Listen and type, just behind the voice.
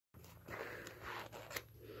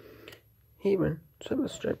Hey man, let's have a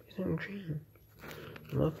strawberries and cream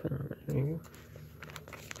muffin. There you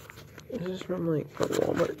go. This is from like a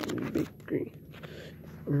Walmart bakery.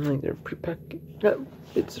 And like they're prepackaged. No,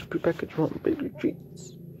 it's prepackaged Walmart bakery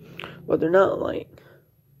treats. But they're not like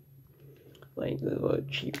the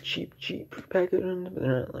cheap prepackaged ones, but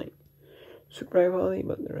they're not like super high quality,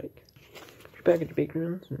 but they're like prepackaged bakery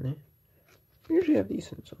ones, and they usually have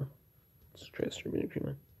decent, so let's try a strawberry cream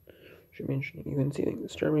one. Should be interesting. You can see like the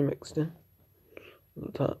strawberry mixed in on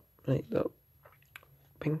the top, like the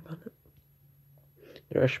pink on it,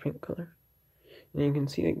 the rush pink color, and you can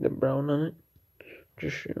see like the brown on it,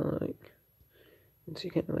 just like you can see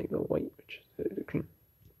kind of like the white, which is the cream.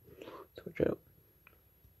 So watch out.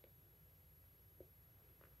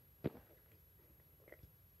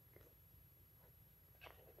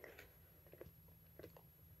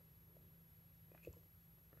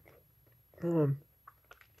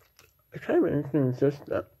 I kind of interesting is just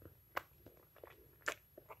that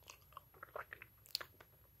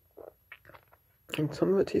and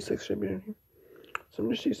some of it tastes like strawberry cream, some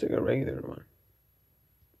just tastes like a regular one.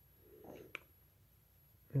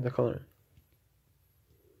 The color.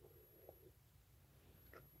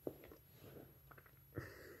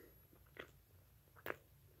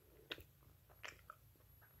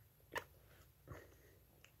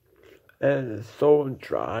 And it's so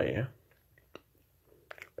dry.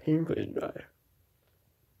 Painfully dry.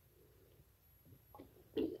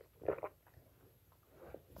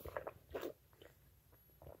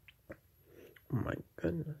 Oh my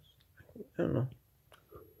goodness. I don't know.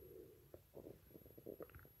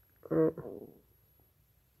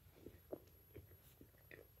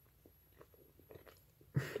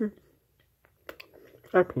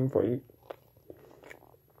 Not painful.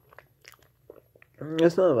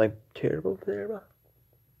 It's not like terrible flavor.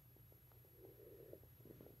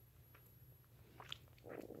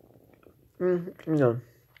 No.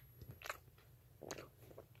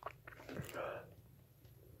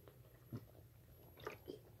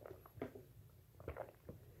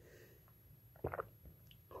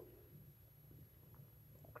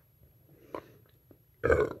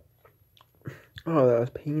 Oh, that was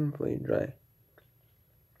painfully dry.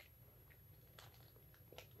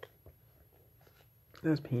 That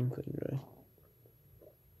was painfully dry.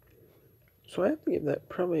 So I have to give that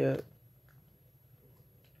probably a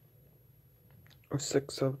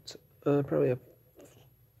 6 out. Probably a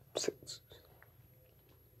 6.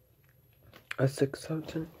 A 6 out of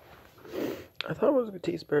 10. I thought it was gonna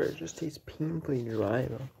taste better. It just tastes painfully dry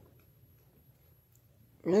though.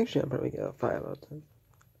 Actually, I'll probably get a 5 out of 10.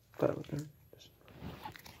 5 out of 10. Just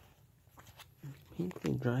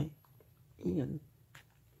painfully dry. And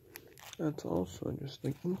that's also just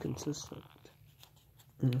like inconsistent.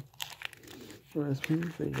 When it's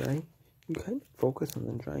painfully dry, you kind of focus on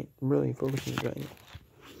the dry. Really focus on the dryness.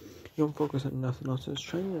 You don't focus on nothing else. Just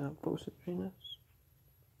trying to focus on dryness.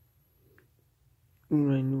 I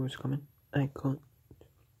knew it was coming. I can't.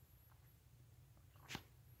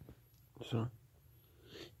 So,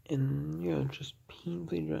 and yeah, just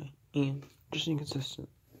painfully dry and just inconsistent.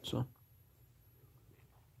 So,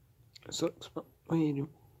 it sucks, but what do you do?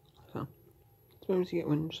 So, sometimes you get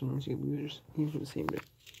winners, sometimes you get losers. Usually the same day.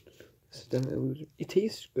 This is definitely a loser. It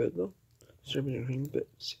tastes good though, strawberry cream, but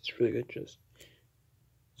it's really good. Just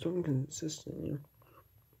so inconsistent, you know.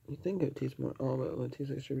 You think it tastes more all but it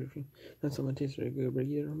tastes like strawberry cream. Not someone tastes like a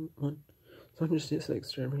regular one. Some just tastes like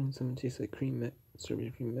strawberry and some tastes like cream mix,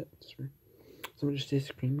 strawberry cream mix. Or some just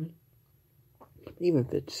tastes creamy. Even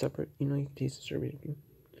if it's separate, you know, you can taste the strawberry cream.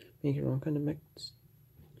 Make your own kind of mix.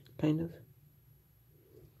 Kind of.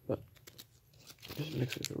 But just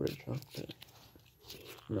mix it with original.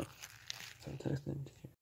 No. Fantastic.